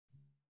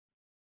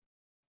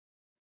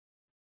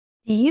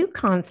Do you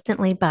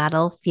constantly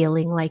battle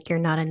feeling like you're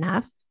not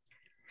enough?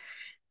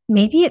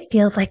 Maybe it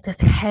feels like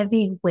this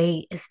heavy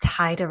weight is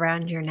tied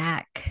around your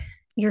neck.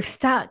 You're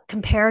stuck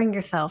comparing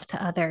yourself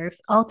to others,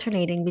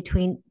 alternating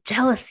between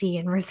jealousy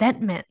and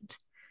resentment.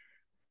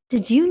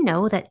 Did you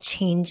know that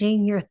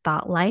changing your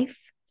thought life,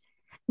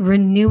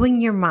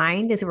 renewing your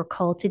mind, as we're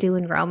called to do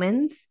in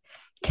Romans,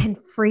 can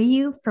free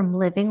you from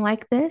living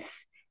like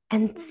this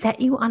and set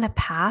you on a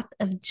path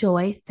of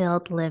joy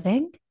filled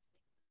living?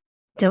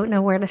 Don't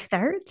know where to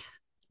start?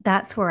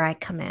 That's where I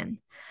come in.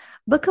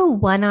 Book a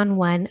one on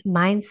one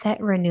mindset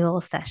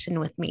renewal session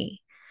with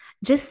me.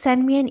 Just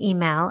send me an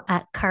email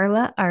at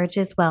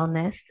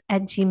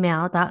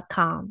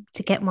carlaargeswellness@gmail.com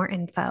to get more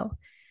info.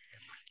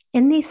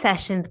 In these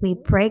sessions, we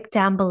break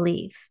down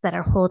beliefs that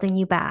are holding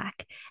you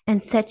back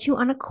and set you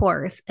on a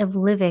course of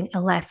living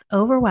a less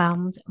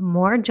overwhelmed,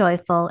 more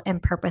joyful,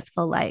 and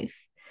purposeful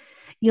life.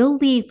 You'll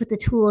leave with the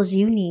tools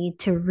you need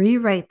to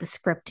rewrite the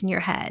script in your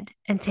head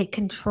and take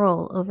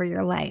control over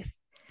your life.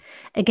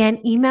 Again,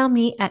 email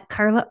me at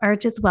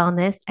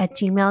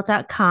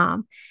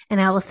carlaargeswellness@gmail.com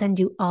and I will send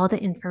you all the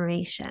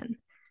information.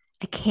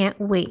 I can't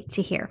wait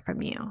to hear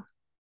from you.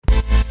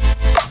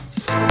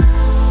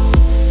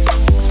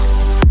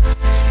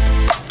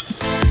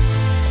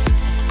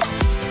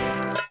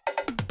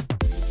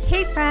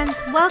 Hey friends,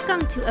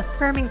 welcome to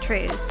Affirming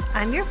Truths.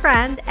 I'm your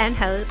friend and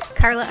host,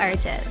 Carla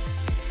Arges.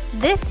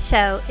 This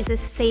show is a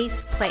safe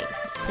place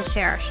to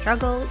share our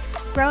struggles,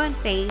 grow in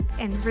faith,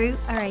 and root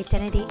our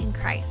identity in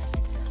Christ.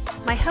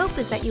 My hope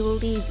is that you will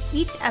leave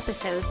each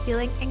episode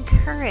feeling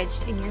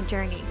encouraged in your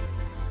journey.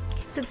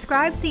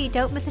 Subscribe so you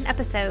don't miss an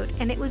episode,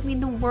 and it would mean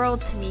the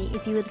world to me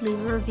if you would leave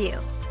a review.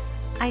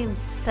 I am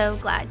so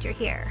glad you're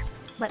here.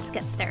 Let's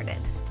get started.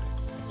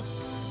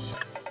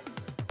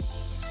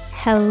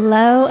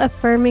 Hello,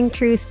 Affirming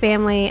Truth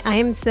family. I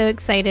am so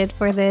excited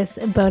for this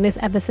bonus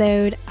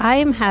episode. I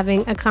am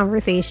having a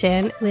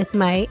conversation with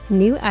my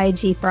new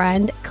IG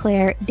friend,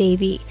 Claire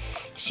Davey.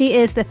 She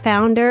is the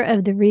founder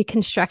of The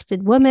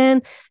Reconstructed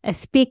Woman, a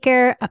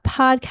speaker, a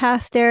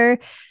podcaster,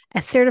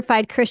 a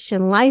certified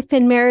Christian life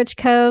and marriage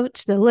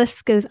coach. The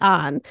list goes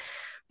on.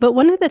 But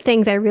one of the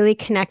things I really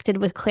connected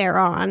with Claire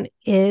on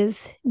is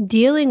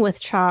dealing with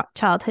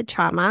childhood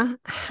trauma.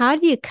 How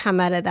do you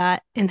come out of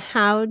that? And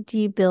how do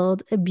you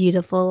build a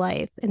beautiful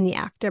life in the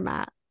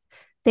aftermath?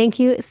 Thank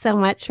you so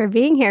much for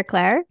being here,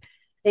 Claire.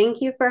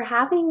 Thank you for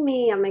having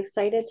me. I'm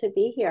excited to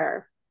be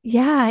here.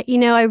 Yeah,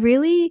 I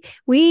really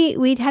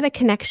we'd had a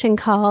connection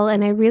call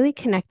and I really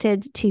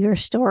connected to your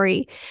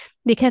story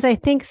because I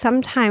think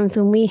sometimes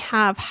when we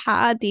have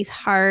had these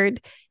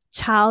hard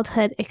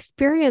childhood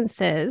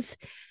experiences,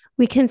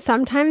 we can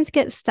sometimes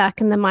get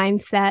stuck in the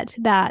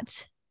mindset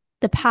that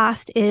the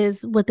past is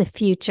what the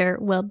future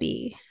will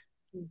be.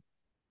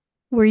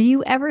 Were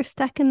you ever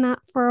stuck in that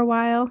for a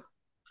while?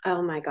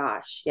 Oh my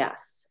gosh,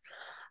 yes.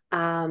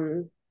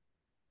 Um,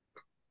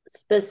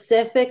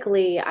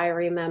 Specifically, I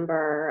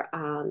remember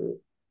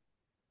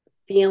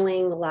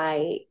feeling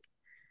like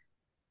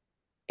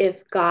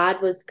if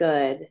God was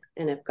good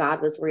and if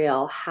God was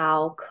real,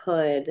 how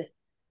could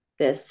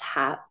this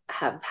have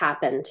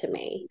happened to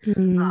me?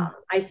 Mm,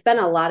 I spent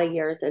a lot of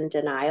years in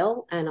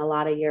denial and a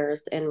lot of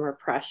years in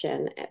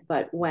repression,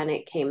 but when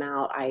it came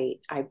out, I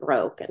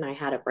broke and I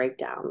had a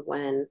breakdown.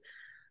 When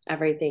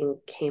everything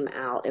came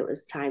out, it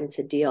was time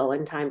to deal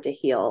and time to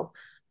heal.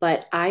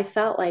 But I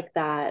felt like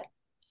that,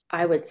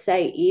 I would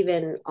say,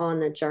 even on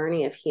the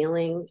journey of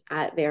healing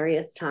at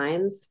various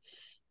times.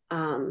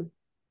 Um,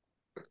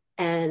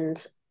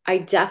 and I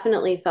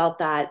definitely felt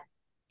that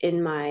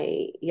in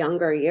my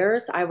younger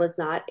years, I was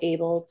not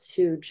able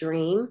to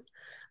dream.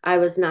 I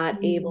was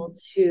not able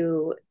mm,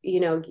 to,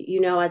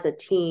 as a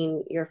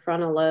teen, your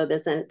frontal lobe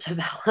isn't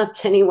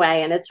developed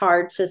anyway, and it's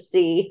hard to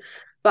see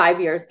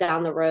 5 years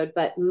down the road.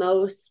 But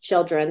most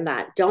children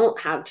that don't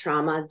have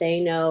trauma,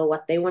 they know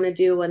what they want to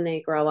do when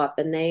they grow up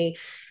and they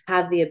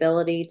have the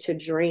ability to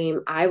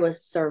dream. I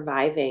was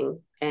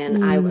surviving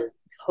and I mm. was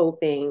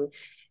coping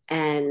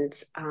and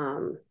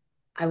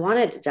I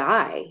wanted to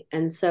die.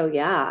 And so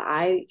yeah,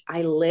 I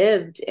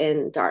lived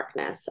in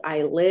darkness.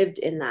 I lived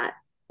in that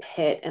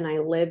pit and I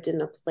lived in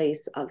the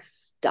place of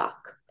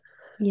stuck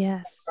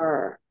Yes.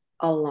 for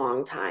a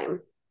long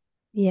time.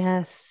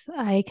 Yes,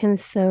 I can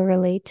so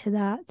relate to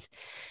that.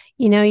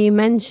 You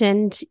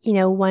mentioned,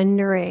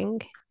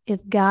 wondering if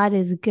God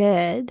is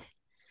good,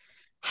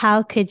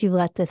 how could you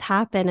let this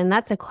happen? And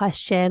that's a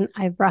question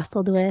I've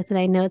wrestled with. And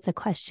I know it's a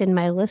question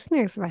my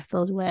listeners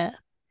wrestled with.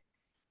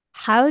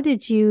 How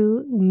did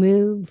you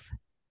move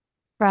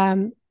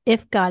from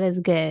if God is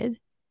good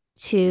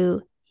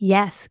to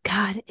yes,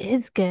 God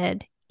is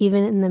good,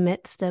 even in the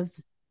midst of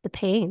the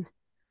pain?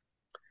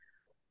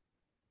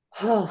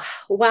 Oh,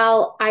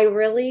 well, I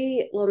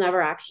really will never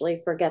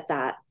actually forget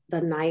that the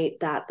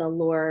night that the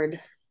Lord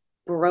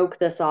broke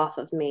this off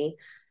of me.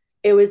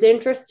 It was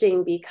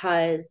interesting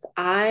because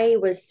I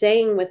was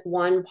saying with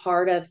one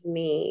part of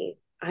me,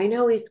 I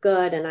know he's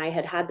good. And I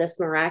had had this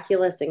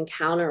miraculous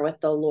encounter with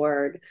the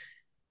Lord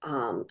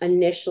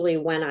initially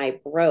when I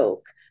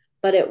broke.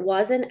 But it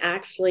wasn't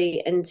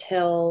actually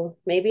until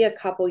maybe a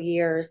couple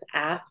years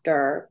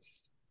after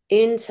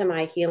into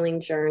my healing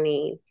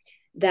journey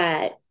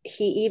that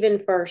he even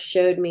first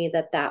showed me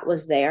that that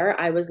was there.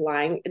 I was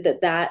lying,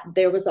 that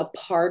there was a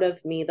part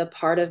of me, the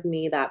part of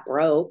me that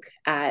broke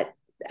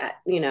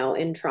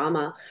in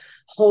trauma,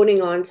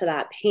 holding on to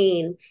that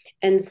pain.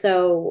 And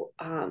so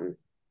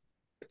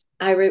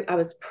I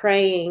was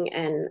praying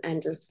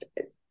and just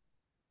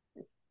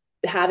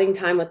having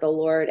time with the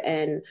Lord,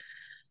 and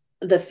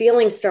the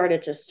feelings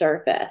started to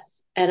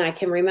surface. And I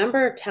can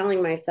remember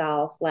telling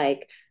myself,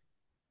 like,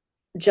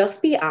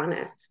 just be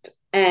honest.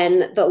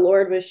 And the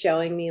Lord was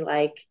showing me,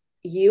 like,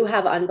 you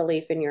have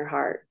unbelief in your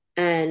heart,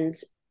 and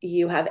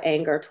you have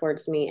anger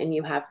towards me, and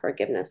you have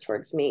forgiveness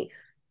towards me.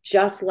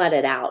 Just let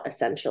it out,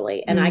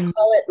 essentially. And I Mm-hmm.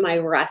 call it my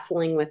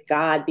wrestling with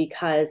God,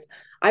 because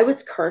I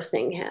was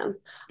cursing him.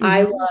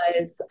 I Mm-hmm.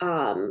 was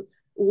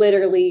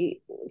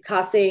literally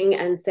cussing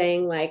and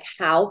saying, like,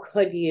 how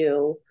could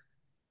you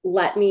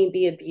let me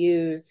be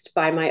abused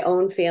by my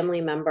own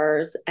family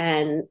members,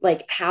 and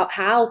like,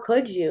 how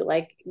could you,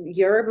 like,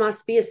 you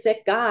must be a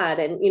sick god,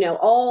 and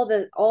all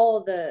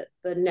the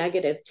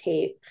negative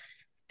tape.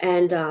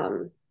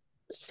 And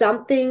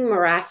something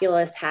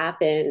miraculous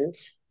happened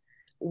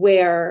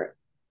where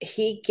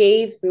he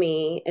gave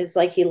me, it's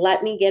like he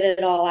let me get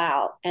it all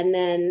out. And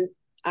then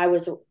I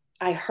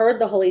heard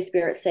the Holy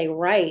Spirit say,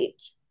 right.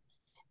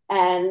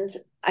 And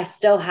I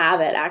still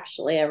have it,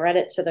 actually. I read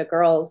it to the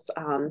girls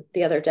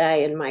the other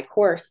day in my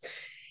course.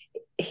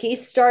 He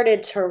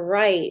started to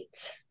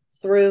write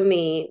through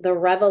me the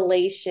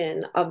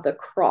revelation of the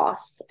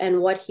cross. And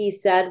what he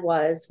said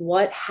was,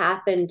 what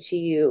happened to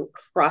you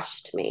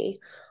crushed me.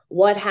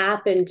 What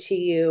happened to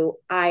you?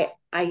 I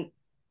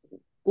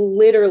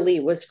literally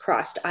was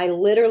crushed. I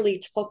literally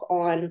took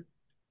on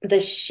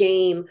the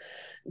shame,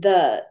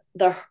 the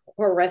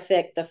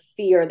horrific, the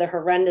fear, the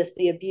horrendous,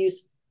 the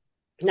abuse.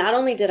 Not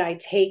only did I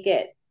take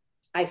it,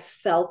 I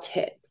felt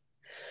it.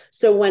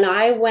 So when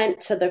I went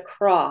to the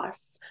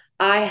cross,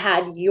 I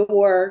had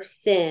your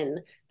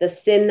sin, the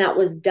sin that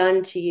was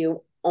done to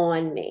you,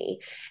 on me.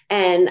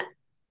 And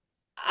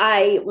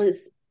I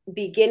was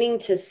beginning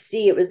to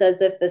see, it was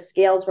as if the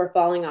scales were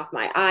falling off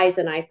my eyes.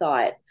 And I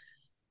thought,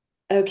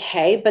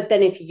 okay, but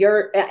then if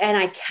you're, and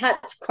I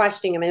kept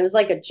questioning him, and it was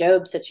like a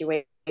Job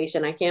situation.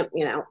 I can't,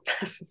 I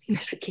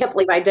can't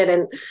believe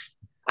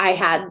I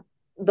had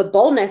the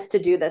boldness to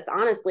do this,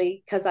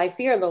 honestly, because I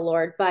fear the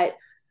Lord. But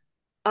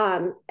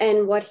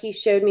and what he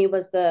showed me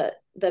was the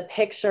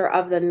picture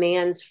of the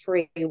man's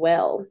free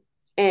will.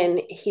 And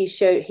he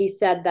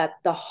said that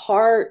the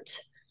heart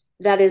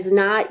that is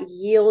not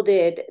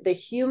yielded, the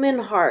human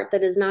heart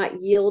that is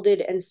not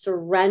yielded and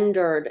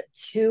surrendered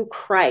to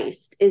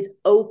Christ, is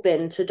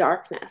open to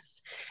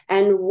darkness.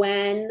 And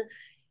when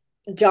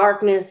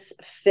darkness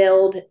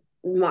filled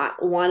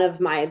one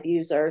of my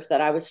abusers that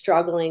I was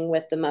struggling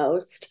with the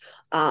most,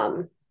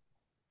 um,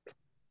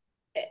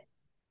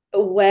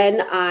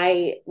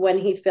 when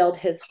he filled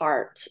his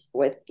heart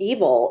with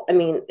evil, I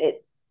mean,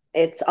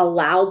 it's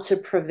allowed to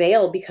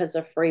prevail because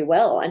of free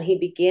will. And he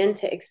began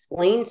to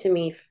explain to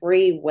me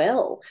free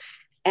will.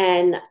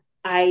 And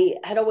I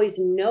had always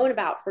known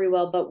about free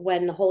will, but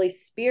when the Holy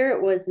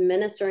Spirit was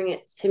ministering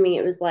it to me,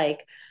 it was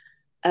like,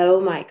 oh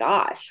my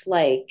gosh,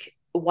 like,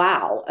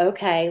 wow,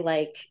 okay,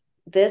 like,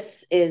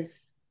 this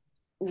is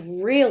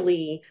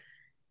really,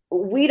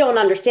 we don't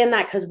understand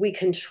that because we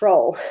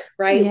control,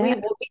 right? Yeah.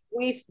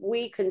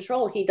 We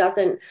control. He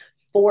doesn't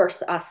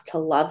force us to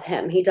love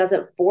him. He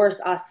doesn't force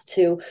us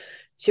to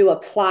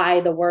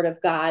apply the word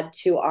of God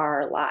to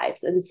our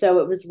lives. And so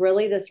it was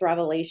really this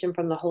revelation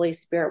from the Holy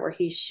Spirit where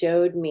he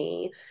showed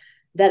me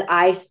that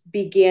I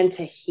began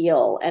to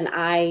heal, and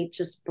I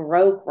just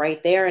broke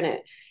right there. And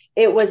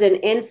it was an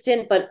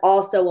instant, but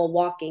also a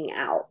walking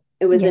out.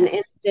 It was an Yes.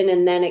 instant,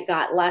 and then it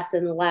got less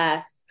and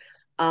less.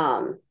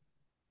 Um,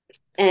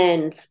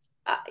 and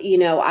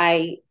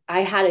I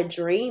had a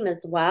dream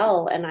as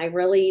well, and I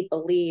really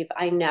believe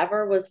I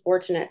never was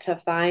fortunate to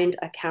find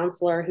a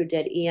counselor who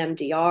did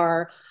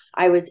EMDR.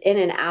 I was in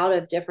and out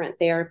of different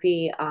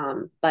therapy,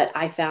 but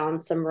I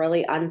found some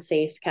really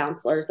unsafe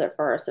counselors at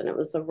first, and it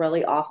was a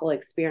really awful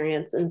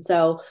experience. And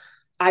so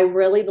I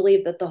really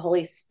believe that the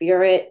Holy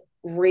Spirit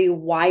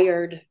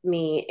rewired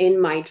me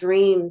in my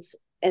dreams,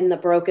 in the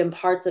broken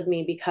parts of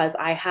me, because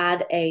I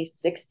had a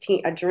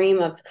dream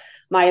of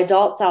my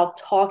adult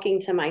self talking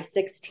to my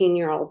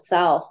 16-year-old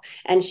self,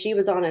 and she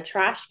was on a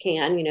trash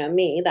can,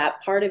 me,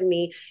 that part of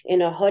me,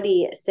 in a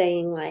hoodie,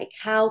 saying, like,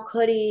 how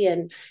could he,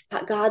 and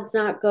God's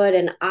not good.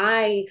 And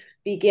I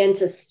began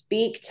to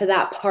speak to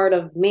that part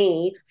of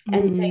me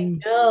and say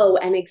Mm. no,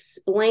 and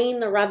explain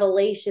the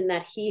revelation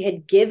that he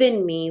had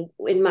given me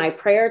in my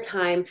prayer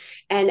time.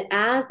 And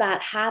as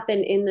that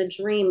happened in the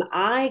dream,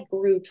 I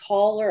grew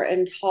taller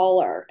and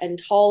taller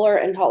and taller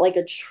and taller, like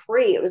a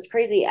tree. It was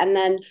crazy. And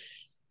then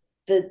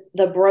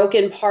the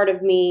broken part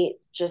of me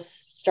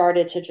just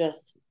started to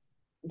just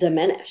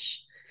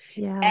diminish.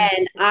 Yeah.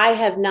 And I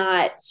have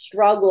not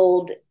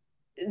struggled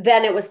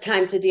then it was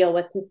time to deal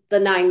with the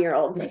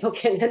 9-year-old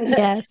broken and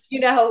Yes.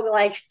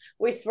 like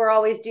we're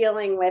always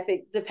dealing with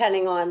it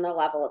depending on the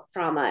level of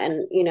trauma.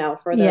 And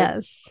for those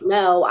Yes.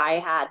 no, I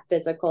had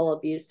physical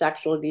abuse,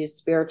 sexual abuse,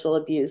 spiritual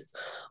abuse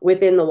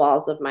within the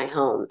walls of my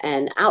home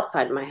and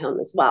outside of my home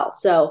as well.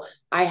 So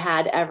I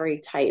had every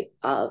type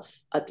of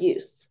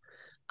abuse.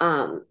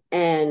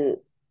 And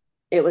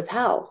it was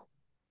hell,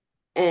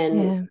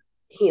 and Yeah.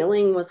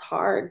 healing was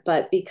hard,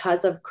 but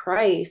because of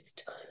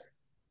Christ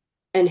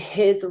and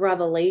his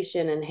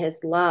revelation and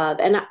his love.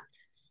 And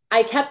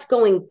I kept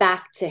going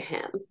back to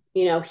him.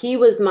 He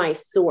was my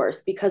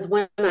source, because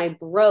when I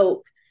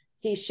broke,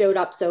 he showed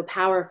up so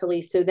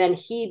powerfully. So then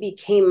he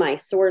became my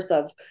source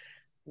of,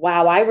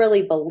 wow, I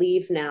really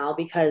believe now,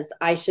 because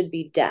I should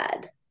be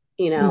dead,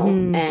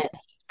 Hmm. and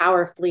he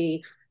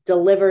powerfully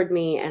delivered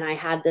me. And I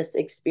had this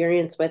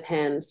experience with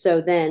him.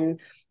 So then,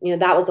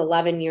 that was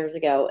 11 years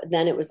ago.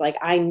 Then it was like,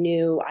 I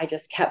knew, I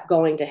just kept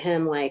going to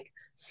him, like,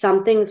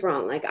 something's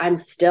wrong. Like, I'm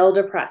still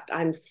depressed.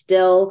 I'm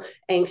still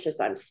anxious.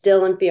 I'm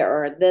still in fear,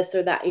 or this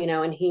or that,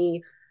 and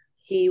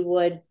he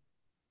would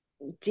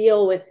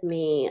deal with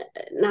me,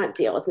 not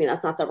deal with me,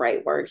 that's not the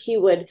right word. He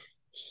would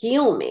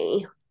heal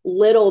me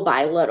little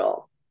by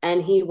little,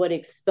 and he would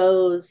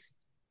expose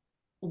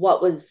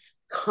what was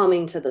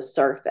coming to the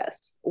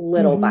surface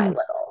little by Hmm.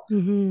 little.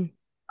 Hmm.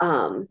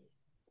 Um,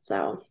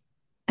 so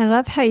I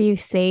love how you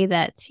say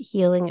that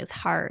healing is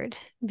hard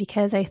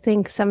because I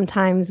think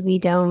sometimes we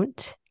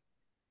don't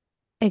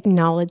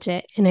acknowledge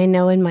it. And I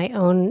know in my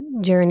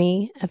own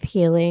journey of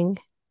healing,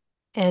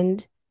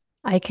 and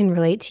I can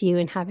relate to you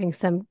in having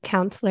some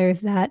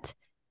counselors that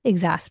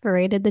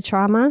exasperated the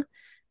trauma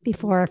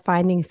before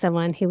finding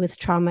someone who was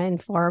trauma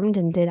informed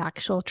and did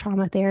actual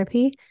trauma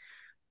therapy.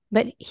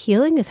 But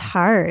healing is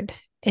hard.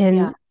 yeah.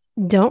 And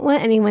don't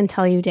let anyone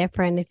tell you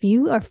different. If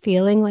you are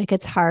feeling like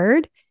it's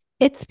hard,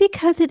 it's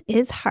because it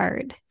is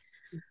hard.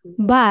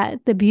 Mhm.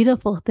 But the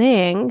beautiful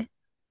thing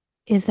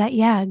is that,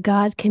 yeah,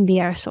 God can be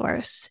our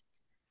source.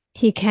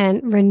 He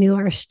can renew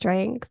our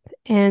strength.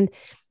 And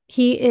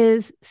He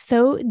is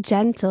so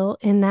gentle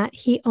in that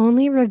He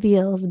only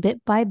reveals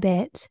bit by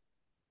bit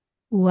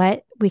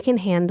what we can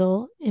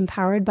handle,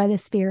 empowered by the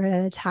Spirit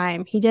at a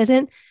time. He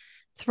doesn't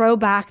throw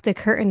back the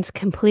curtains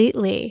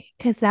completely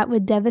because that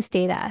would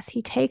devastate us.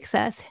 He takes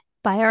us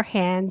by our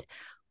hand,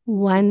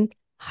 one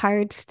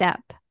hard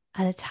step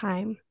at a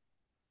time.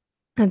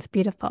 That's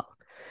beautiful.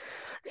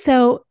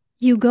 So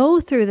you go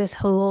through this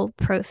whole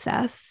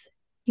process,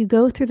 you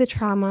go through the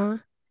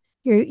trauma,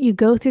 you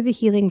go through the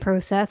healing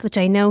process, which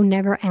I know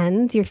never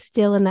ends. You're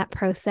still in that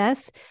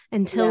process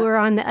until Yeah, we're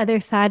on the other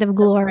side of that's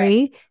right.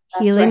 glory.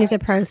 That's Healing is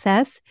right. a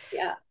process,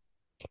 Yeah.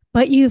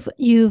 but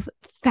you've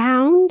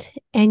found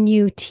and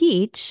you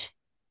teach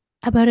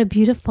about a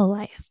beautiful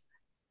life.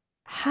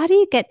 How do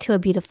you get to a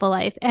beautiful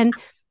life? And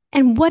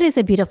what is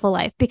a beautiful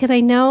life? Because I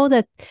know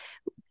that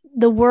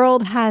the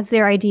world has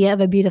their idea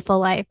of a beautiful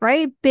life,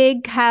 right?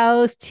 Big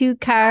house, two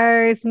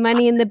cars,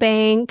 money in the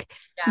bank.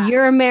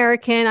 You're Yes.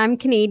 American, I'm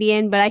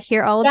Canadian, but I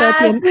hear all about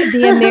Yes.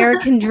 the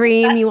American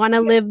dream. You want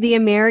to live the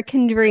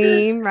American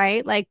dream,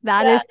 right? Like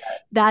Yeah.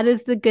 that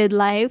is the good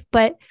life.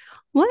 But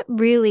what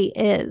really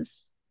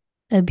is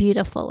a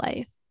beautiful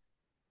life?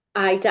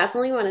 I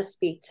definitely want to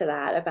speak to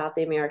that about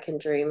the American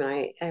dream.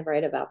 I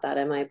write about that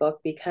in my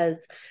book,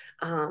 because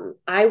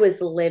I was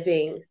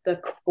living the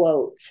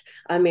quote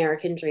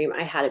American dream.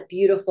 I had a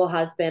beautiful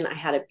husband. I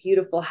had a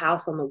beautiful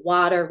house on the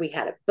water. We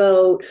had a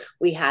boat.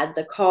 We had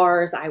the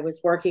cars. I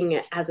was working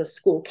as a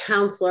school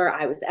counselor.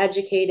 I was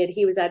educated.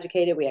 He was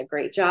educated. We had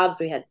great jobs.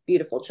 We had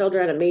beautiful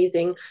children,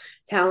 amazing,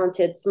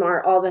 talented,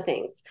 smart, all the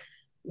things.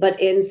 But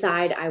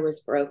inside, I was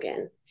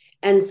broken.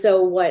 And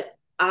so, what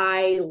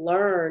I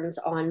learned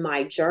on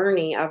my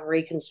journey of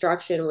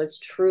reconstruction was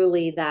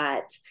truly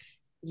that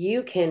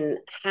you can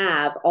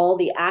have all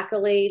the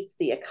accolades,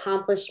 the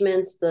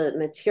accomplishments, the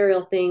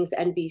material things,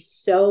 and be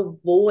so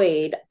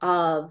void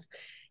of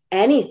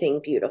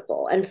anything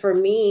beautiful. And for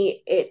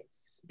me,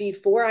 it's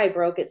before I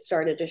broke, it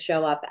started to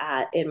show up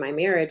in my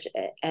marriage.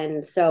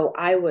 And so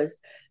I was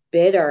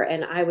bitter,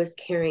 and I was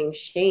carrying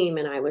shame,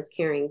 and I was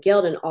carrying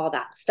guilt and all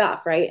that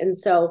stuff. Right. And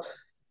so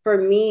for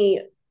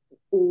me,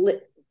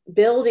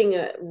 rebuilding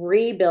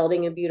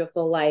a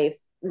beautiful life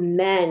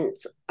meant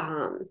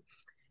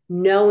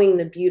knowing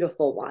the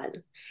beautiful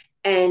one,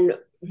 and Mm.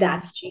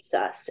 that's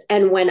Jesus.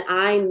 And when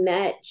I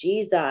met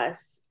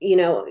Jesus,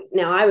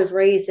 now I was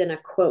raised in a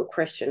quote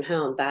Christian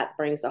home. That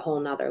brings a whole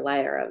nother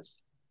layer of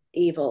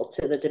evil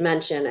to the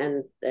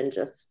dimension, and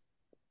just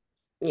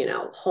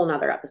whole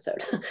nother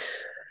episode.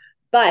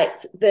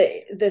 But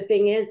the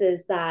thing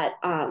is that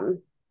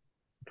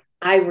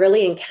I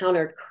really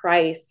encountered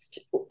Christ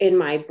in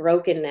my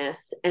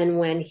brokenness. And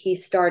when he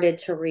started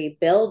to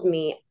rebuild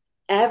me,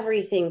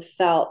 everything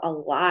felt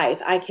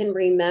alive. I can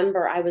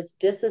remember I was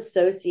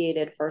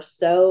disassociated for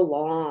so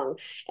long.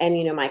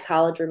 And, my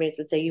college roommates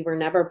would say, you were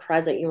never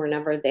present. You were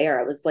never there.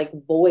 It was like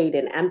void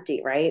and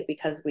empty, right?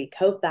 Because we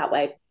cope that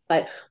way.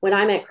 But when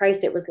I met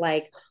Christ, it was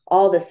like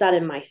all of a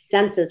sudden my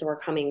senses were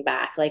coming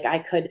back. Like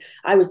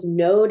I was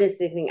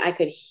noticing, I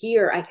could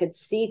hear, I could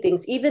see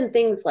things, even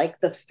things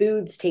like the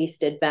foods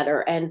tasted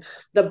better and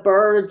the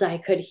birds I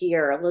could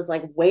hear. It was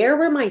like, where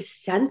were my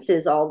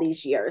senses all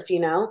these years, you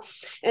know?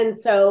 And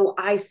so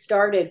I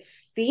started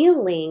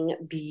feeling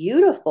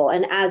beautiful.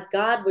 And as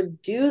God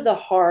would do the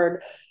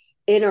hard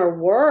inner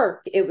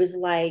work, it was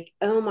like,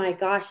 oh my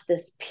gosh,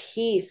 this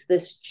peace,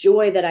 this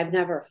joy that I've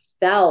never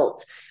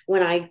felt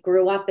when I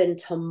grew up in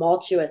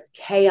tumultuous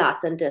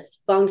chaos and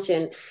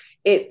dysfunction.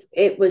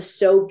 It was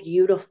so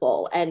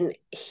beautiful. And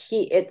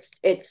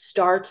it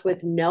starts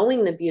with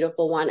knowing the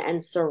beautiful one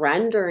and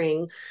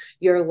surrendering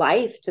your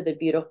life to the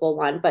beautiful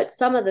one. But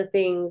some of the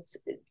things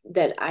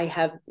that I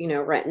have,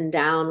 written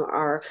down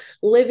are: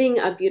 living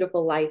a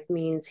beautiful life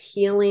means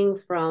healing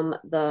from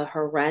the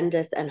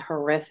horrendous and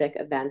horrific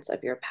events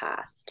of your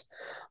past.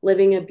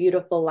 Living a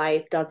beautiful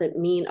life doesn't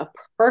mean a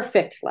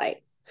perfect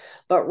life,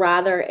 but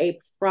rather a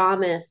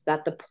promise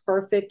that the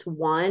perfect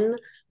one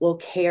will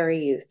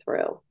carry you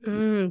through.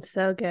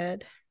 So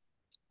good.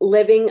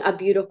 Living a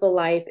beautiful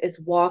life is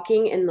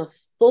walking in the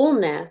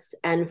fullness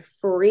and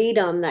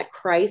freedom that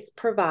Christ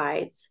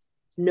provides,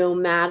 no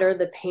matter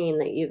the pain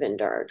that you've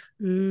endured.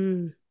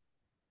 Mm,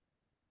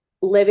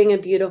 Living a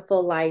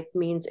beautiful life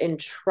means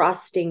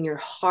entrusting your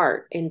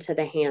heart into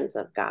the hands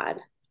of God.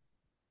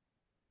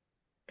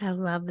 I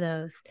love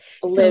those.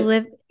 So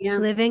Live, yeah,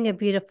 living a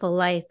beautiful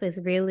life is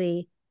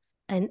really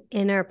an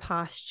inner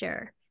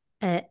posture,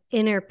 an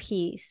inner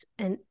peace,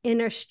 an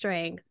inner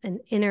strength, an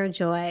inner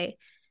joy.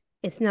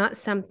 It's not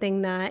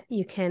something that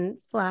you can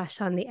flash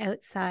on the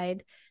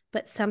outside,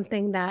 but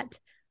something that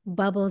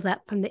bubbles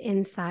up from the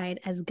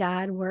inside as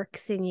God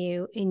works in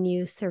you and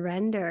you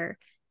surrender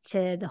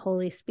to the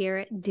Holy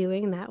Spirit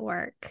doing that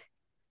work.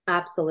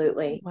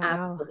 absolutely, Wow.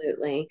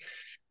 absolutely.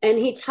 And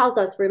he tells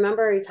us,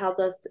 remember, he tells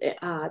us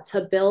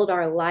to build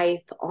our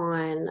life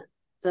on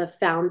the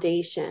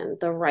foundation,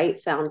 the right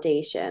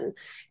foundation,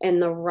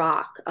 and the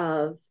rock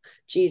of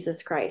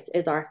Jesus Christ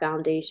is our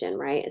foundation,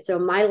 right? So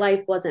my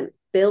life wasn't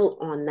built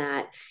on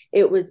that.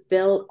 It was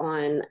built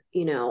on,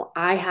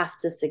 I have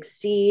to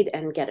succeed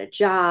and get a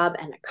job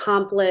and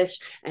accomplish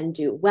and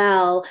do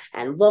well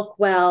and look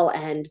well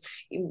and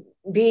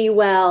be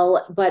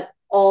well, but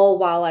all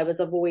while I was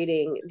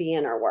avoiding the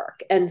inner work.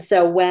 And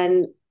so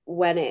when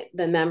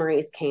the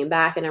memories came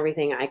back and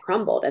everything, I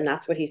crumbled. And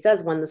that's what he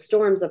says: when the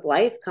storms of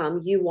life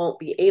come, you won't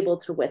be able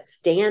to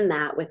withstand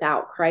that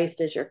without Christ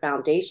as your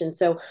foundation.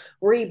 So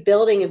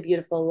rebuilding a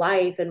beautiful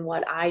life, and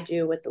what I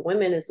do with the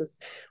women is this: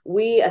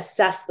 we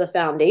assess the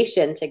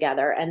foundation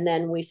together, and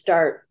then we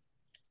start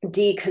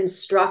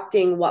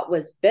deconstructing what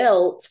was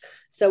built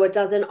so it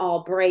doesn't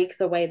all break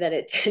the way that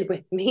it did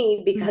with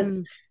me, because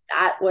Mm-hmm.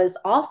 that was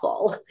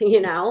awful.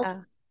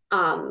 Yeah.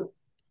 um,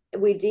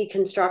 we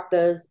deconstruct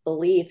those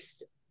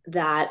beliefs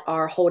that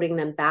are holding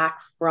them back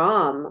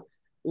from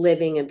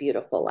living a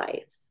beautiful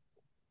life.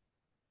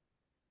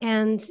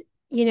 And,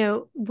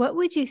 what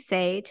would you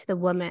say to the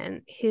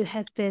woman who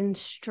has been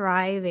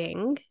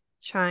striving,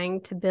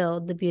 trying to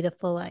build the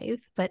beautiful life,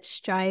 but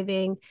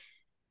striving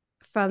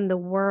from the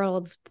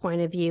world's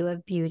point of view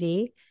of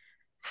beauty?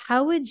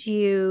 How would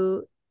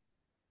you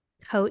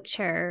coach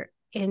her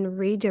in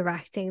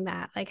redirecting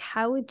that? Like,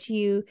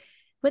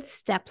 what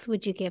steps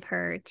would you give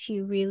her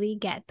to really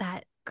get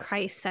that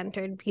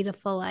Christ-centered,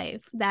 beautiful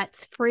life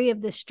that's free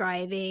of the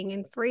striving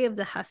and free of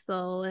the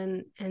hustle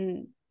and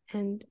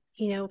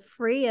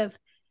free of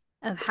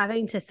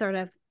having to sort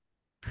of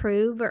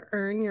prove or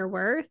earn your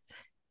worth?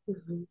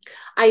 Mm-hmm.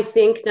 I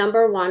think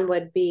number one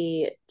would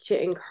be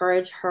to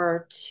encourage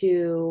her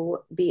to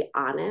be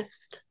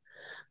honest.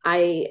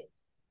 I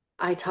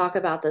I talk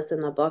about this in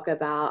the book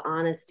about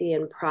honesty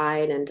and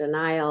pride and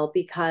denial,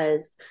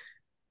 because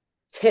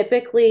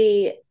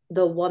typically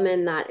the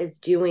woman that is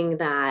doing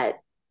that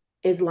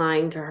is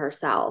lying to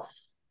herself,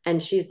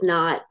 and she's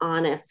not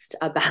honest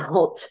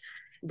about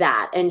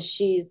that, and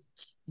she's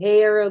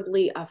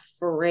terribly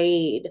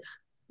afraid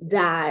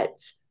that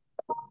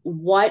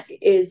what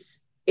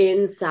is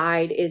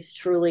inside is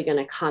truly going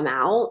to come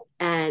out,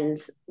 and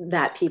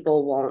that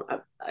people won't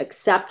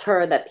accept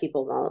her, that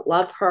people won't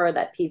love her,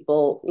 that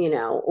people,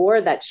 or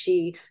that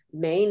she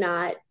may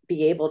not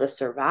be able to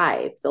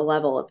survive the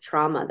level of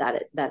trauma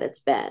that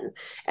it's been.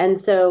 And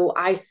so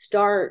I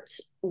start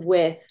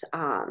with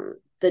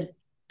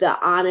the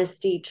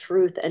honesty,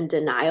 truth, and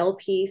denial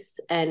piece,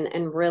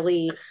 and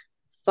really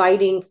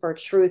fighting for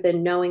truth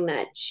and knowing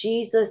that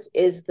Jesus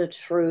is the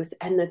truth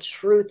and the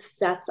truth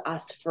sets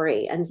us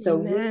free. And so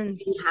we Amen.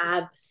 can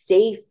have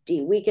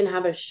safety, we can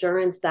have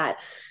assurance that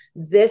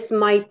this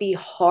might be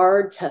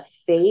hard to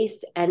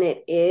face, and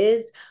it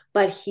is,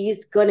 but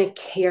he's going to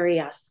carry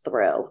us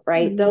through,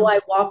 right? Though Mm, I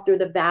walk through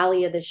the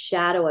valley of the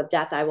shadow of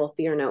death, I will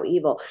fear no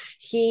evil.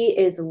 He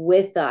is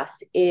with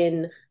us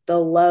in the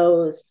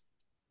lows,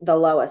 the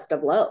lowest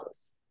of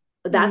lows.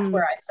 That's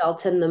where mm, I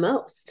felt him the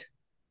most.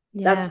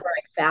 That's yeah. where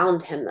I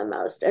found him the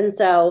most. And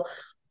so,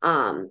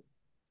 um,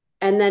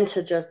 and then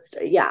to just,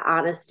 yeah,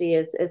 honesty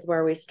is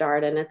where we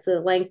start. And it's a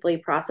lengthy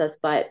process,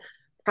 but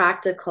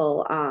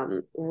practical,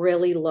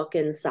 really look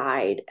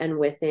inside and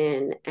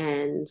within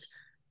and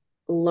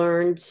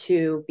learn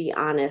to be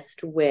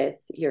honest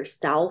with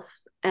yourself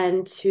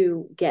and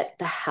to get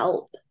the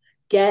help,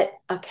 get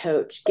a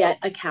coach, get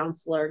a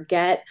counselor,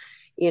 get,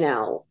 you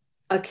know,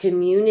 a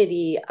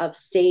community of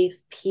safe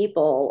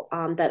people,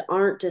 that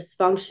aren't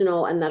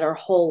dysfunctional and that are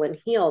whole and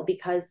healed,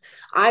 because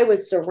I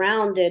was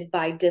surrounded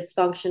by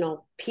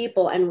dysfunctional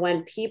people. And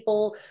when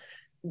people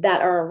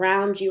that are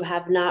around you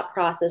have not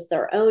processed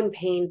their own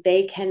pain,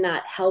 they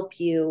cannot help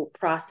you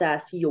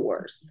process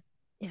yours.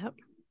 Yep.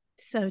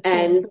 So true.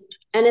 and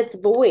and it's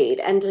void,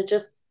 and to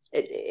just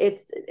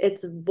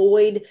it's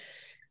void,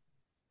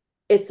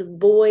 it's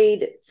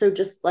void. So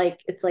just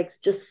like, it's like,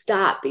 just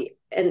stop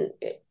and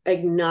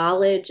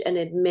acknowledge and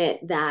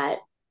admit that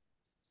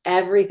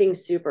everything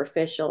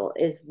superficial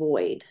is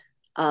void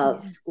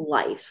of Yeah.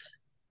 life,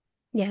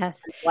 Yes.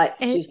 what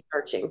And she's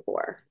searching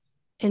for.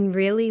 and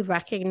really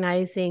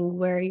recognizing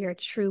where your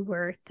true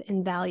worth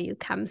and value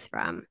comes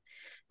from.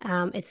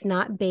 It's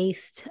not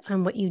based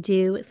on what you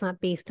do, it's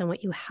not based on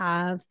what you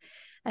have.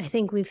 I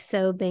think we've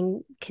so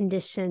been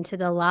conditioned to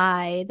the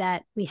lie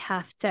that we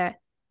have to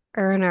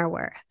earn our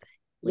worth.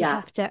 We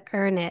have Yes. to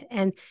earn it,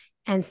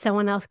 and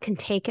someone else can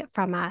take it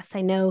from us.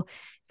 I know,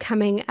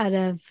 coming out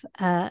of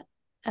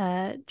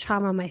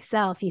trauma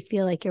myself, you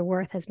feel like your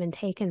worth has been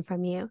taken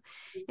from you,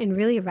 and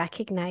really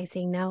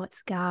recognizing, no,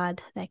 it's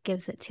God that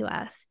gives it to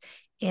us.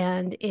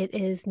 And it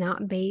is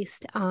not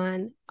based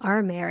on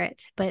our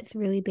merit, but it's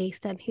really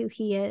based on who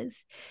He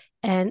is.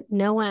 And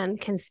no one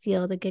can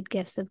steal the good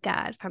gifts of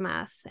God from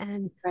us,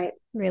 and Right.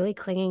 really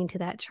clinging to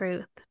that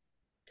truth.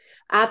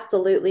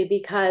 Absolutely,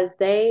 because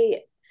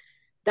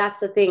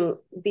that's the thing,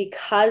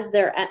 because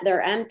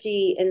they're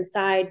empty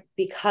inside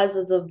because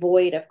of the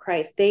void of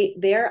Christ.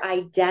 Their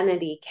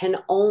identity can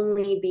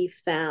only be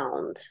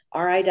found,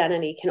 our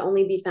identity can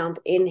only be found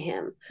in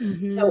him. So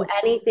Mm-hmm.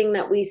 anything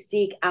that we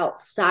seek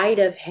outside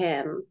of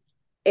him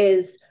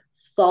is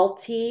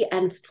faulty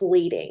and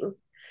fleeting.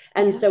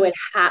 And Yeah. so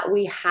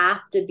we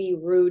have to be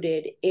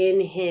rooted in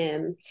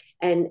him,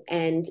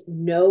 and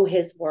know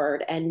his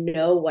word and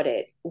know what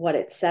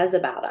it says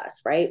about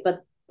us, right?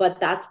 But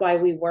that's why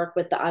we work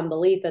with the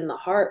unbelief in the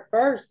heart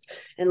first,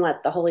 and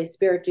let the Holy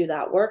Spirit do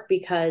that work,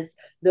 because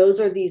those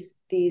are these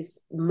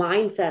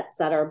mindsets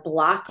that are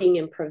blocking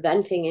and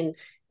preventing, and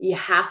you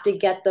have to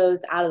get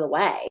those out of the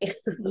way.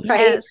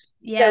 Right?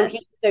 Yes. so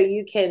Yes. so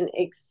you can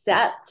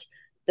accept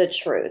the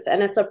truth,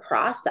 and it's a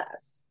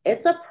process.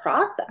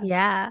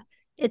 Yeah.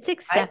 It's I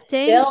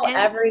accepting, still and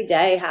every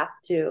day have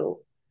to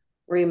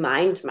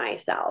remind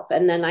myself,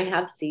 and then I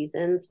have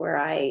seasons where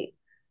I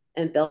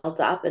am built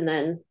up, and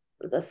then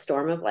the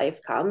storm of life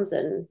comes,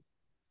 and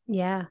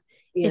yeah,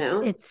 you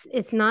know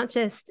it's not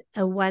just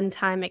a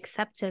one-time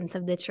acceptance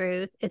of the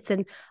truth. It's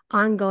an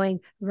ongoing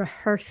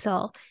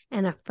rehearsal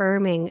and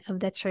affirming of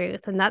the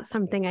truth. And that's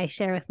something I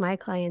share with my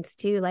clients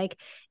too. Like,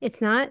 it's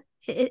not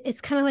it's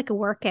kind of like a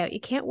workout.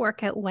 You can't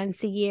work out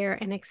once a year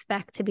and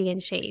expect to be in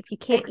shape. You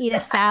can't eat a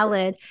exactly.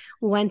 salad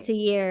once a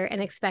year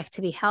and expect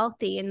to be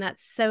healthy. And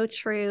that's so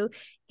true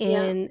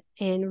Yeah,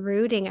 in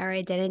rooting our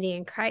identity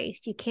in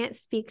Christ. You can't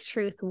speak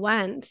truth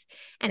once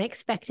and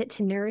expect it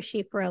to nourish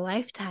you for a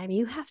lifetime.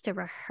 You have to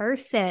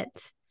rehearse it,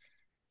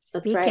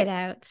 that's speak it right.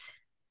 out.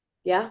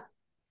 Yeah.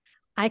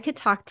 I could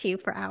talk to you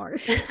for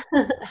hours.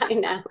 I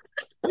know.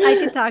 I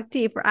could talk to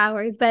you for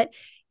hours, but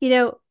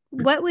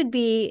what would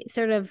be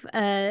sort of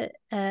a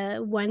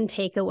one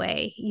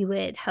takeaway you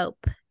would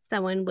hope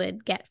someone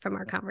would get from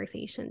our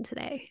conversation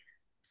today?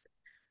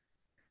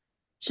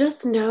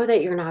 Just know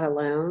that you're not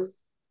alone.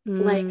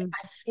 Like, Mm,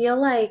 I feel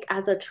like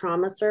as a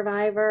trauma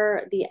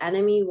survivor, the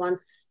enemy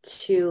wants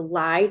to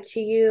lie to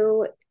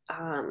you.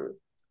 Um,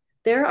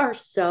 there are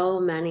so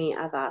many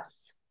of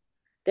us.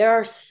 There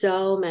are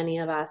so many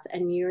of us,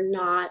 and you're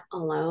not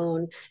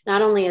alone.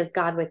 Not only is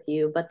God with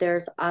you, but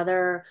there's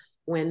other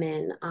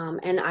women.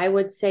 And I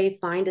would say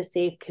find a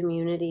safe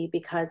community,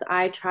 because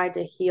I tried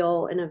to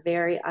heal in a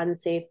very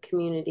unsafe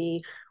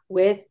community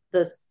with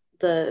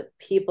the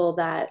people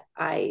that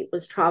I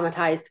was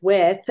traumatized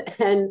with,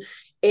 and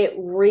it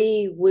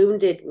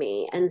re-wounded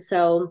me. And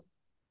so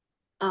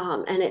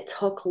and it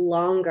took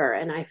longer,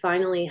 and I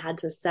finally had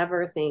to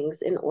sever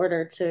things in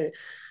order to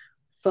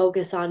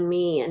focus on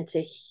me and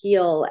to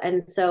heal.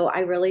 And so I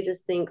really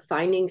just think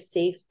finding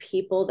safe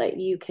people that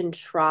you can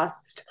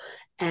trust,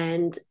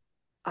 and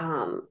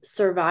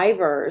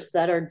survivors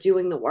that are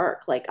doing the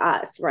work like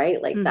us, right?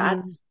 Like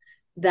mm-hmm.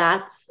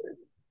 that's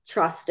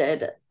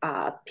trusted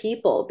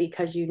people,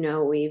 because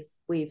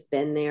we've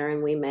been there,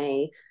 and we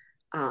may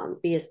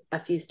be a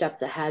few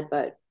steps ahead,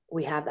 but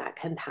we have that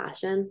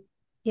compassion.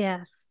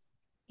 Yes.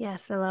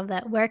 Yes, I love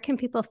that. Where can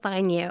people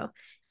find you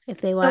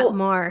if they want So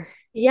more?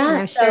 And yeah,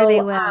 I'm sure they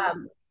so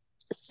will.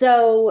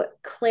 So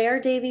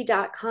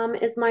claredavy.com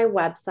is my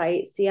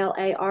website,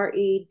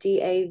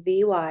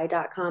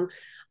 CLAREDAVY.com.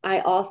 I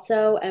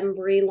also am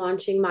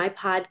relaunching my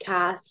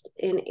podcast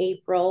in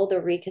April, The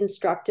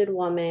Reconstructed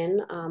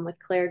Woman, with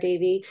Claire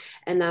Davy,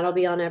 and that'll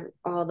be on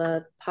all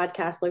the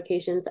podcast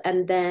locations.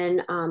 And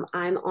then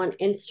I'm on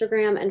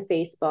Instagram and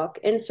Facebook.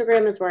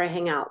 Instagram is where I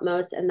hang out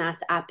most, and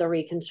that's at The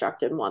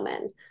Reconstructed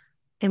Woman.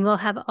 And we'll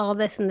have all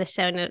this in the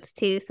show notes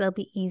too, so it'll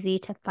be easy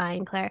to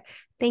find. Claire,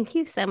 thank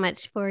you so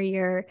much for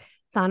your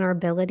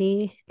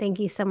vulnerability. Thank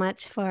you so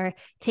much for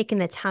taking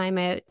the time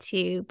out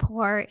to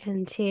pour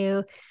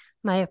into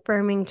my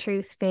Affirming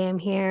Truths fam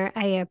here.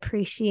 I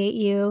appreciate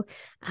you.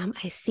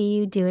 I see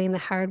you doing the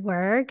hard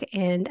work,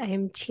 and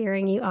I'm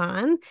cheering you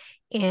on.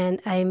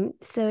 And I'm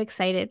so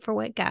excited for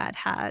what God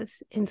has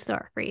in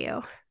store for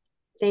you.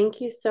 Thank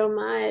you so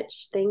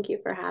much. Thank you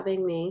for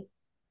having me.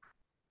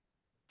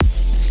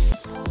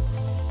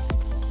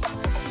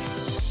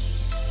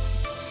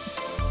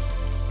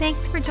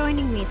 Thanks for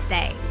joining me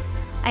today.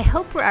 I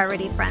hope we're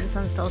already friends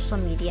on social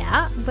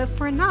media, but if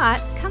we're not,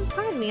 come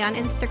find me on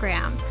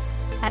Instagram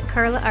at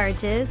Carla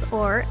Arges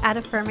or at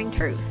Affirming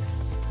Truth.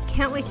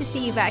 Can't wait to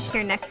see you back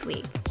here next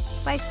week.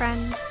 Bye,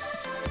 friends.